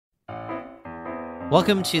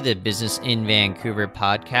Welcome to the Business in Vancouver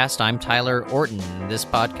podcast. I'm Tyler Orton. This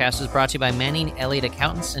podcast is brought to you by Manning Elliott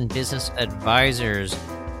Accountants and Business Advisors.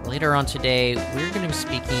 Later on today, we're going to be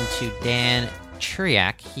speaking to Dan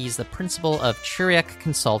Churiak. He's the principal of Churiak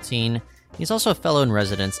Consulting. He's also a fellow in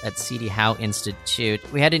residence at C.D. Howe Institute.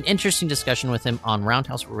 We had an interesting discussion with him on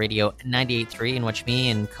Roundhouse Radio 98.3, in which me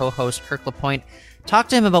and co-host Kirk LaPointe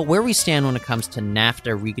talked to him about where we stand when it comes to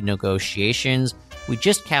NAFTA renegotiations. We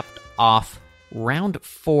just capped off Round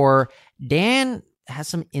 4. Dan has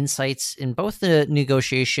some insights in both the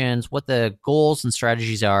negotiations, what the goals and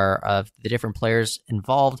strategies are of the different players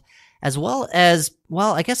involved, as well as,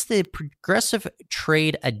 well, I guess the progressive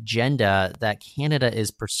trade agenda that Canada is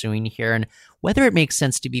pursuing here and whether it makes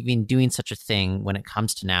sense to be even doing such a thing when it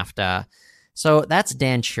comes to NAFTA. So that's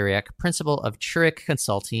Dan Churiak, principal of Churiak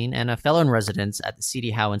Consulting and a fellow in residence at the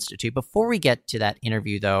C.D. Howe Institute. Before we get to that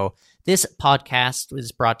interview, though, this podcast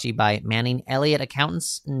was brought to you by Manning Elliott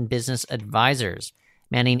Accountants and Business Advisors.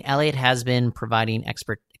 Manning Elliott has been providing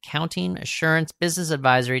expert accounting, assurance, business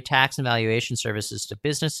advisory, tax, and valuation services to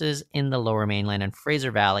businesses in the Lower Mainland and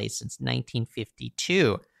Fraser Valley since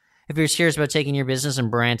 1952. If you're serious about taking your business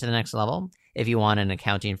and brand to the next level, if you want an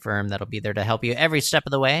accounting firm that'll be there to help you every step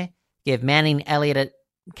of the way, give Manning Elliott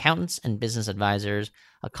Accountants and Business Advisors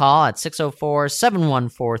a call at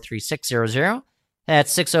 604-714-3600.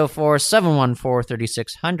 That's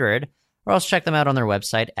 604-714-3600. Or else check them out on their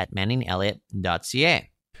website at manningelliott.ca.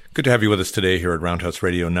 Good to have you with us today here at Roundhouse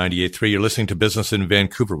Radio 98.3. You're listening to Business in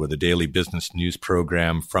Vancouver with a daily business news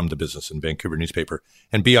program from the Business in Vancouver newspaper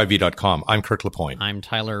and BIV.com. I'm Kirk LaPointe. I'm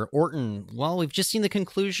Tyler Orton. Well, we've just seen the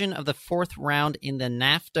conclusion of the fourth round in the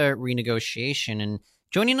NAFTA renegotiation, and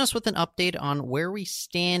joining us with an update on where we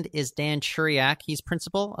stand is Dan Churiak. He's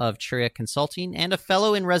principal of Churiak Consulting and a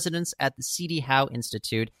fellow in residence at the C.D. Howe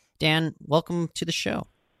Institute. Dan, welcome to the show.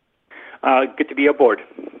 Good to be aboard.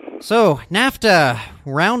 So, NAFTA,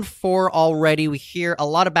 round 4 already. We hear a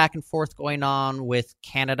lot of back and forth going on with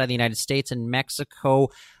Canada, the United States, and Mexico.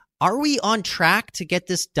 Are we on track to get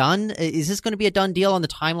this done? Is this going to be a done deal on the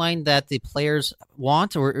timeline that the players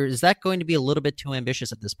want, or is that going to be a little bit too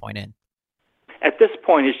ambitious at this point in? At this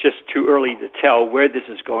point, it's just too early to tell where this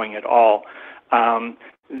is going at all.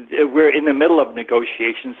 We're in the middle of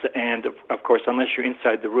negotiations, and of course, unless you're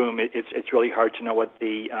inside the room, it's really hard to know what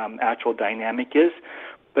the actual dynamic is.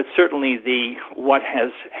 But certainly, what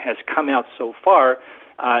has come out so far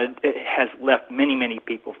it has left many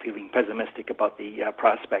people feeling pessimistic about the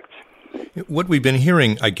prospects. What we've been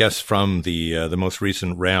hearing, I guess, from the most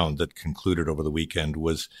recent round that concluded over the weekend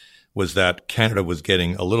was that Canada was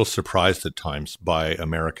getting a little surprised at times by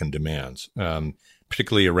American demands,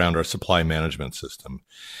 particularly around our supply management system,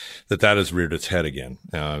 that has reared its head again.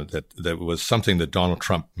 That was something that Donald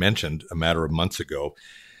Trump mentioned a matter of months ago,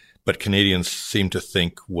 but Canadians seemed to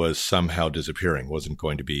think was somehow disappearing, wasn't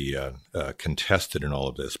going to be contested in all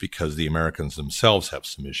of this because the Americans themselves have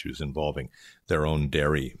some issues involving their own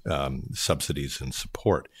dairy subsidies and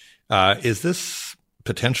support. Is this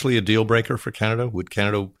potentially a deal breaker for Canada? Would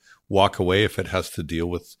Canada walk away if it has to deal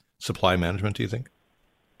with supply management, do you think?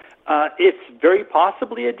 It's very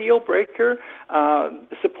possibly a deal breaker.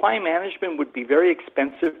 Supply management would be very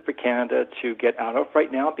expensive for Canada to get out of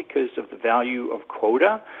right now because of the value of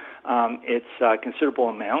quota. It's a considerable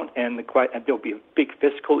amount, and there'll be a big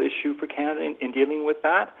fiscal issue for Canada in dealing with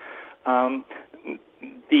that.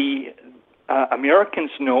 The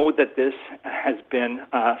Americans know that this has been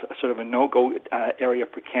sort of a no-go area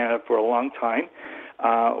for Canada for a long time.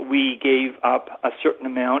 We gave up a certain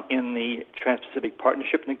amount in the Trans-Pacific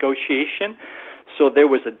Partnership negotiation, so there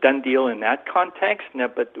was a done deal in that context. Now,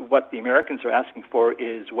 but what the Americans are asking for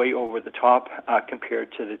is way over the top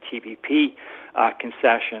compared to the TPP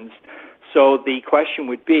concessions. So the question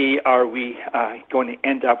would be, are we going to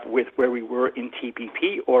end up with where we were in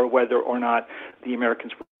TPP, or whether or not the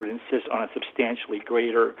Americans would insist on a substantially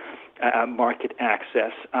greater market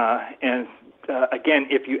access? Again,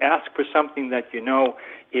 if you ask for something that you know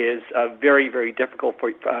is very difficult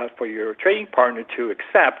for your trading partner to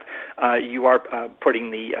accept, you are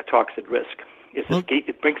putting the talks at risk. Is this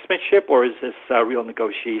brinksmanship or is this real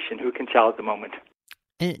negotiation? Who can tell at the moment?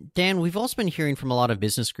 And Dan, we've also been hearing from a lot of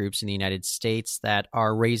business groups in the United States that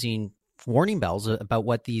are raising warning bells about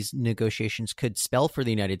what these negotiations could spell for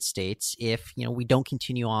the United States if, we don't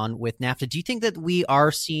continue on with NAFTA. Do you think that we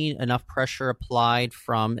are seeing enough pressure applied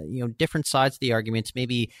from, different sides of the argument to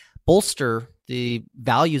maybe bolster the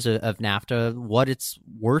values of NAFTA, what its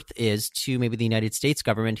worth is to maybe the United States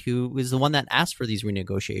government, who is the one that asked for these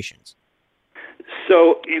renegotiations?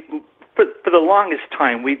 So For the longest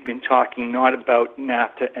time, we've been talking not about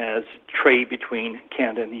NAFTA as trade between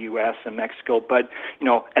Canada and the U.S. and Mexico, but,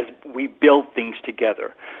 as we build things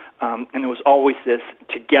together. And there was always this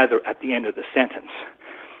together at the end of the sentence.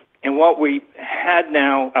 And what we had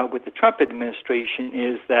now with the Trump administration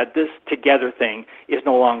is that this together thing is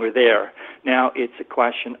no longer there. Now it's a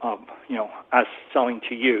question of, us selling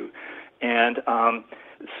to you. And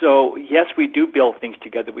so, yes, we do build things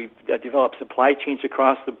together. We've developed supply chains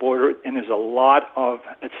across the border, and there's a lot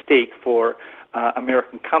at stake for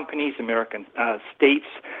American companies, American states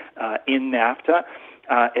in NAFTA.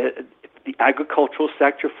 The agricultural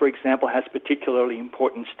sector, for example, has particularly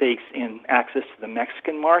important stakes in access to the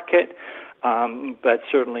Mexican market, but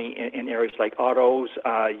certainly in areas like autos,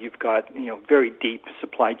 you've got very deep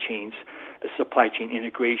supply chain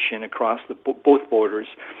integration across both borders.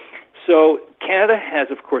 So Canada has,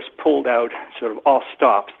 of course, pulled out sort of all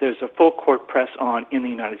stops. There's a full court press on in the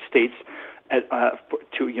United States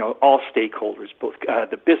to all stakeholders, both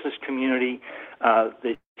the business community,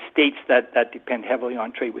 the states that depend heavily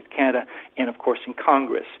on trade with Canada, and of course in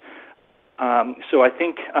Congress. So I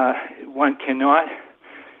think one cannot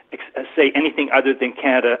say anything other than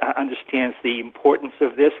Canada understands the importance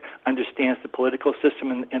of this, understands the political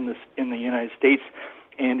system in the United States,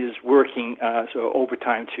 and is working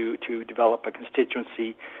overtime to develop a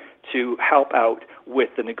constituency to help out with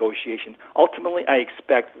the negotiation. Ultimately, I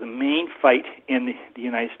expect the main fight in the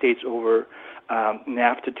United States over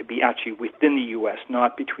NAFTA to be actually within the U.S.,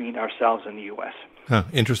 not between ourselves and the U.S.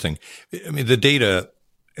 Interesting. I mean, the data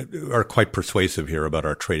are quite persuasive here about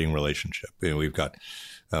our trading relationship. We've got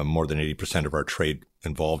more than 80% of our trade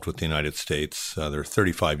involved with the United States. There are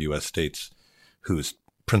 35 U.S. states whose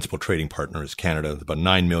principal trading partner is Canada. About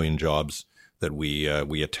 9 million jobs that we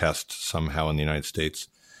attest somehow in the United States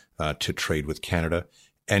to trade with Canada.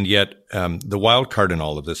 And yet the wild card in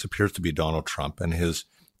all of this appears to be Donald Trump and his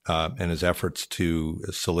efforts to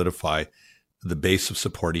solidify the base of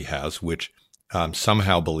support he has, which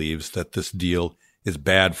somehow believes that this deal is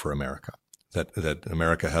bad for America, that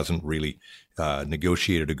America hasn't really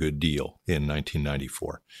negotiated a good deal in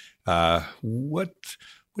 1994. What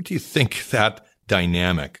do you think that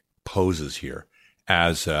dynamic poses here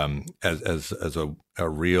as a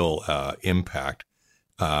real impact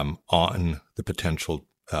on the potential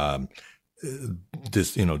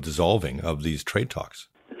dissolving of these trade talks?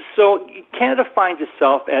 So Canada finds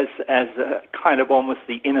itself as a kind of almost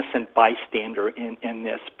the innocent bystander in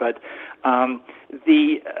this, but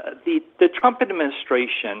the Trump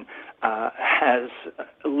administration has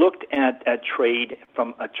looked at trade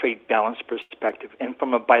from a trade balance perspective and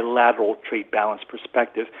from a bilateral trade balance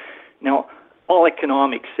perspective. Now, all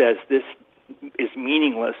economics says this is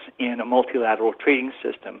meaningless in a multilateral trading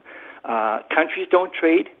system. Countries don't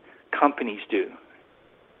trade, companies do.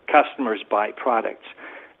 Customers buy products.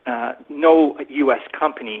 No U.S.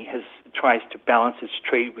 company tries to balance its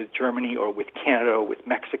trade with Germany or with Canada or with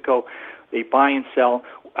Mexico. They buy and sell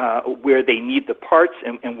where they need the parts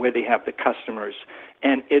and where they have the customers.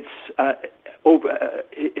 And it's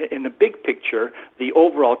in the big picture, the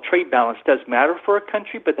overall trade balance does matter for a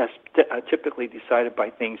country, but that's typically decided by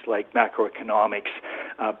things like macroeconomics,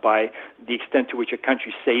 by the extent to which a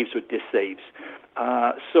country saves or dissaves.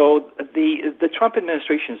 So the Trump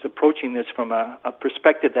administration is approaching this from a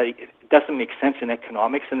perspective that it doesn't make sense in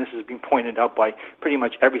economics, and this has been pointed out by pretty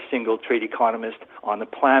much every single trade economist on the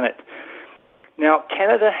planet. Now,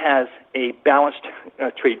 Canada has a balanced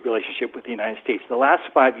trade relationship with the United States. The last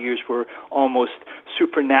 5 years were almost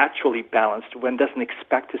supernaturally balanced. One doesn't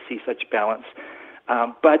expect to see such balance.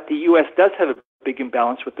 But the U.S. does have a big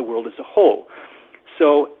imbalance with the world as a whole.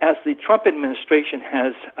 So as the Trump administration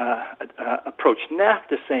has approached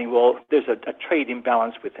NAFTA saying, well, there's a trade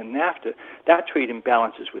imbalance within NAFTA, that trade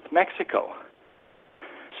imbalance is with Mexico.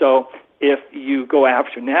 So if you go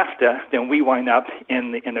after NAFTA, then we wind up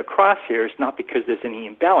in the crosshairs, not because there's any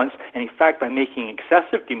imbalance, and in fact by making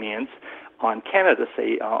excessive demands on Canada,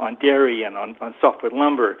 say on dairy and on softwood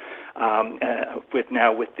lumber, with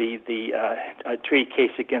the trade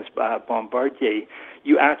case against Bombardier,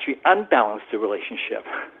 you actually unbalance the relationship,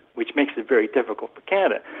 which makes it very difficult for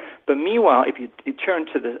Canada. But meanwhile, if you turn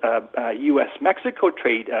to the U.S.-Mexico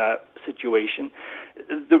trade situation,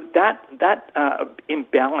 that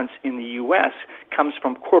imbalance in the U.S. comes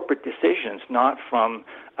from corporate decisions, not from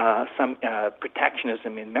some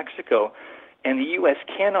protectionism in Mexico. And the U.S.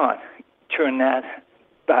 cannot turn that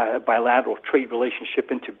bilateral trade relationship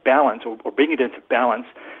into balance or bring it into balance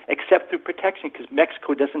except through protection, because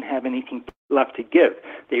Mexico doesn't have anything left to give.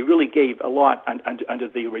 They really gave a lot under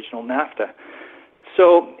the original NAFTA.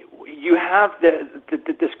 So you have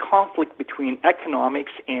this conflict between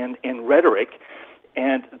economics and rhetoric,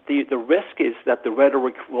 and the risk is that the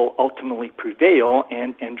rhetoric will ultimately prevail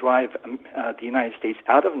and drive the United States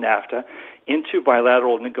out of NAFTA into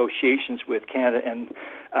bilateral negotiations with Canada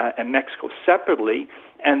and Mexico separately.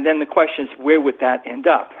 And then the question is, where would that end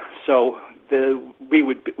up? So we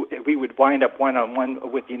would wind up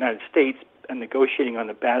one-on-one with the United States and negotiating on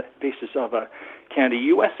the basis of a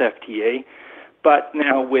Canada-U.S. FTA. But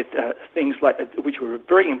now with things like which were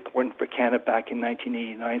very important for Canada back in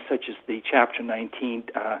 1989, such as the Chapter 19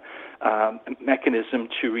 mechanism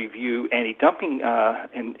to review anti-dumping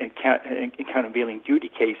and countervailing duty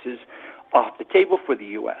cases, off the table for the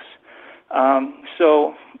U.S.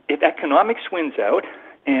 So if economics wins out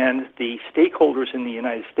and the stakeholders in the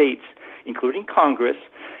United States, including Congress,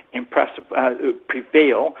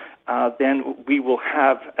 prevail, then we will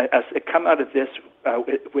have come out of this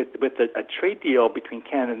with a trade deal between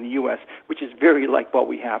Canada and the U.S., which is very like what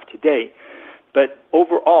we have today. But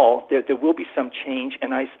overall, there will be some change,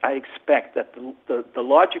 and I expect that the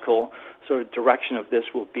logical sort of direction of this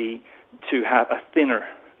will be to have a thinner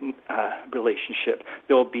relationship.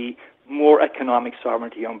 There will be more economic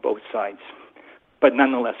sovereignty on both sides, but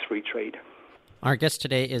nonetheless free trade. Our guest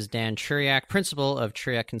today is Dan Chiriak, principal of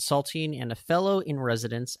Chiriak Consulting and a fellow in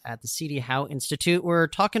residence at the C.D. Howe Institute. We're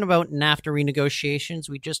talking about NAFTA renegotiations.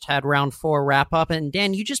 We just had round 4 wrap up. And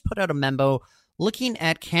Dan, you just put out a memo looking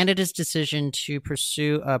at Canada's decision to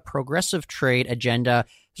pursue a progressive trade agenda.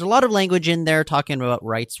 There's a lot of language in there talking about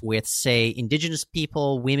rights with, say, Indigenous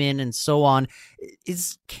people, women, and so on.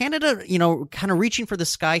 Is Canada, kind of reaching for the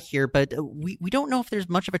sky here, but we don't know if there's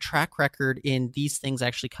much of a track record in these things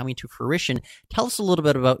actually coming to fruition. Tell us a little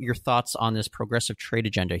bit about your thoughts on this progressive trade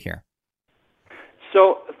agenda here.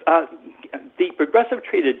 So the progressive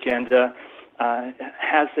trade agenda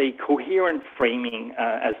has a coherent framing,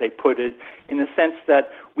 as they put it, in the sense that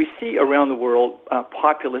we see around the world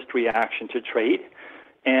populist reaction to trade.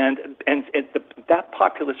 And that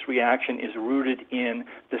populist reaction is rooted in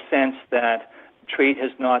the sense that trade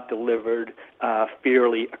has not delivered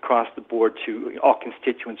fairly across the board to all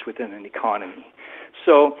constituents within an economy.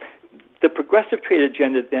 So the progressive trade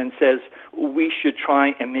agenda then says we should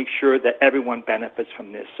try and make sure that everyone benefits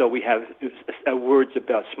from this. So we have words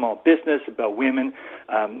about small business, about women,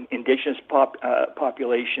 indigenous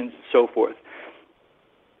populations, and so forth.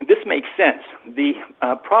 This makes sense. The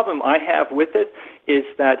problem I have with it is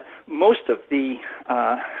that most of the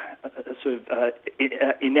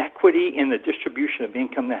inequity in the distribution of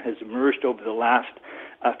income that has emerged over the last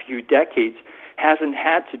few decades hasn't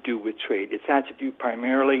had to do with trade. It's had to do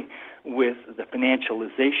primarily with the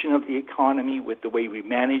financialization of the economy, with the way we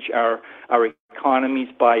manage our economies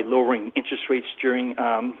by lowering interest rates during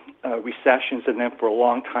recessions and then for a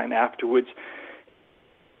long time afterwards.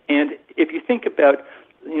 And if you think about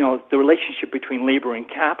the relationship between labor and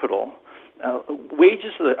capital,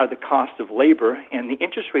 wages are the cost of labor, and the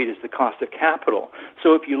interest rate is the cost of capital.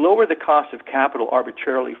 So if you lower the cost of capital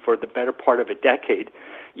arbitrarily for the better part of a decade,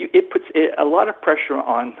 it puts a lot of pressure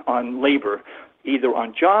on labor, either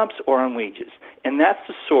on jobs or on wages. And that's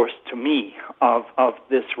the source, to me, of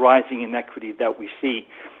this rising inequity that we see.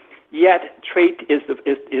 Yet trade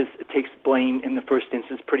takes blame in the first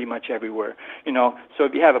instance pretty much everywhere. So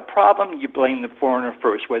if you have a problem, you blame the foreigner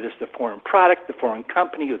first, whether it's the foreign product, the foreign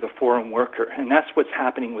company, or the foreign worker. And that's what's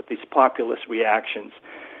happening with these populist reactions.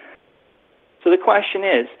 So the question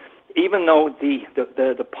is, even though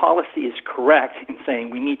the policy is correct in saying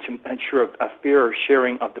we need to ensure a fairer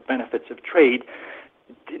sharing of the benefits of trade,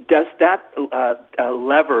 does that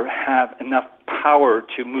lever have enough power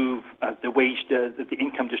to move the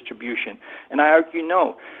income distribution? And I argue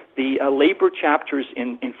no. The labor chapters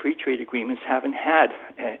in free trade agreements haven't had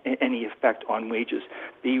any effect on wages.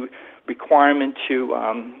 The requirement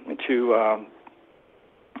to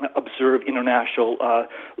observe International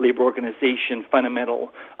Labor Organization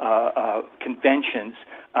fundamental conventions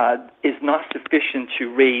is not sufficient to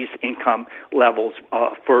raise income levels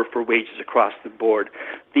for wages across the board.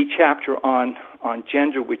 The chapter on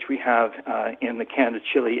gender, which we have in the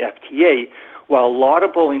Canada-Chile FTA, while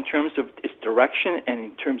laudable in terms of its direction and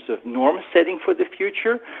in terms of norm setting for the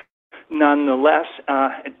future, nonetheless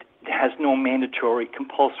it has no mandatory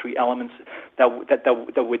compulsory elements that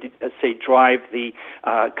would say drive the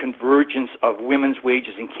convergence of women's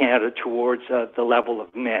wages in Canada towards the level of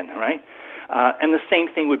men, right? And the same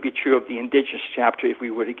thing would be true of the Indigenous chapter if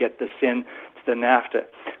we were to get this in to the NAFTA.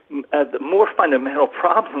 The more fundamental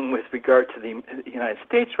problem with regard to the United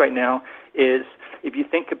States right now is if you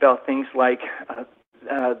think about things like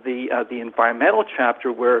the environmental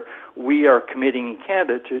chapter, where we are committing in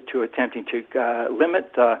Canada to attempting to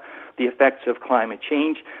limit the effects of climate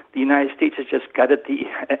change, the United States has just gutted the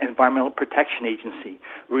Environmental Protection Agency,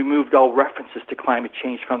 removed all references to climate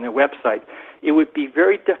change from their website. It would be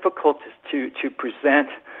very difficult to present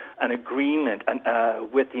an agreement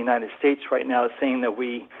with the United States right now saying that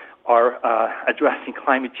we are addressing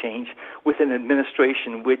climate change with an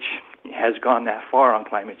administration which has gone that far on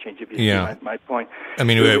climate change, if you see my point. I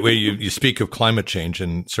mean, you speak of climate change,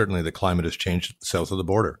 and certainly the climate has changed south of the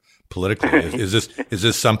border politically. Is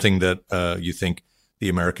this something that you think the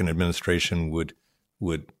American administration would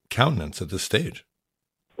countenance at this stage?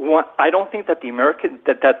 Well, I don't think that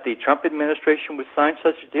the Trump administration would sign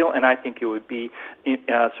such a deal, and I think it would be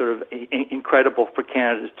sort of incredible for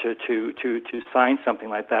Canada to sign something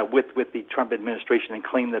like that with the Trump administration and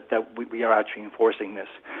claim that we are actually enforcing this.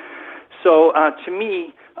 So to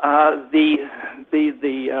me, the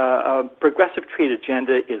progressive trade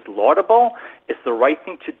agenda is laudable. It's the right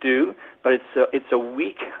thing to do, but it's a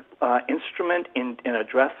weak instrument in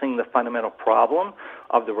addressing the fundamental problem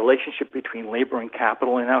of the relationship between labor and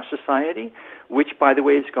capital in our society, which, by the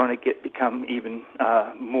way, is going to become even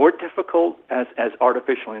more difficult as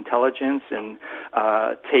artificial intelligence and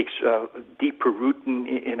takes deeper root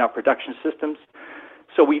in our production systems.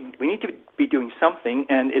 So we need to be doing something,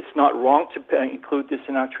 and it's not wrong to include this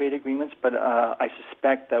in our trade agreements, but I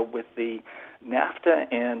suspect that with the NAFTA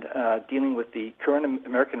and dealing with the current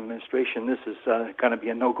American administration, this is going to be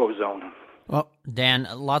a no-go zone. Well, Dan,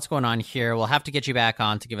 lots going on here. We'll have to get you back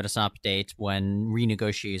on to give us an update when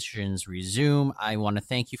renegotiations resume. I want to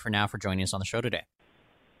thank you for now for joining us on the show today.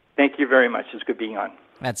 Thank you very much. It's good being on.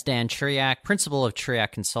 That's Dan Chiriak, principal of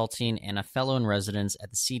Chiriak Consulting and a fellow in residence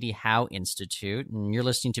at the C.D. Howe Institute. And you're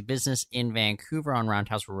listening to Business in Vancouver on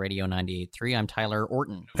Roundhouse Radio 98.3. I'm Tyler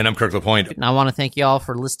Orton. And I'm Kirk LaPointe. And I want to thank you all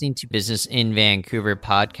for listening to Business in Vancouver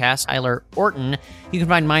podcast. Tyler Orton. You can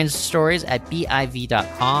find my stories at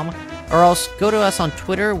BIV.com, or else go to us on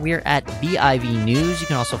Twitter. We're at BIV News. You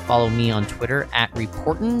can also follow me on Twitter at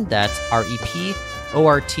Reporton. That's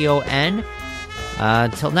REPORTON.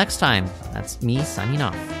 Until next time, that's me signing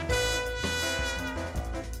off.